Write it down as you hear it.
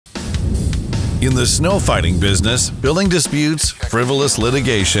In the snow fighting business, billing disputes, frivolous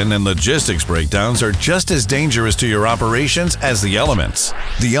litigation, and logistics breakdowns are just as dangerous to your operations as the elements.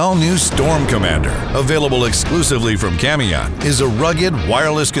 The all-new Storm Commander, available exclusively from Camion, is a rugged,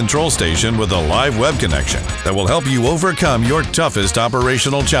 wireless control station with a live web connection that will help you overcome your toughest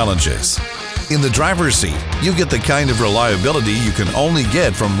operational challenges. In the driver's seat, you get the kind of reliability you can only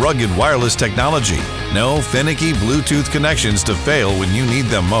get from rugged wireless technology. No finicky Bluetooth connections to fail when you need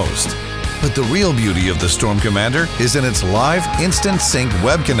them most. But the real beauty of the Storm Commander is in its live, instant sync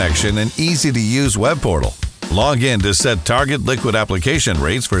web connection and easy-to-use web portal. Log in to set target liquid application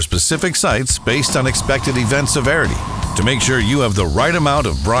rates for specific sites based on expected event severity to make sure you have the right amount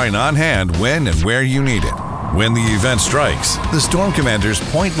of brine on hand when and where you need it. When the event strikes, the Storm Commander's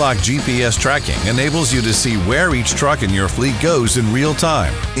point-lock GPS tracking enables you to see where each truck in your fleet goes in real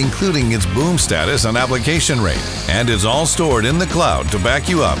time, including its boom status and application rate, and it's all stored in the cloud to back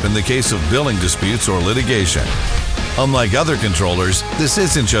you up in the case of billing disputes or litigation. Unlike other controllers, this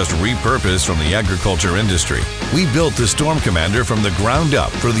isn't just repurposed from the agriculture industry. We built the Storm Commander from the ground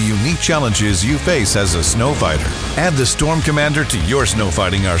up for the unique challenges you face as a snow fighter. Add the Storm Commander to your snow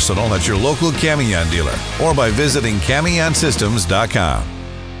fighting arsenal at your local Camion dealer or by visiting CamionSystems.com.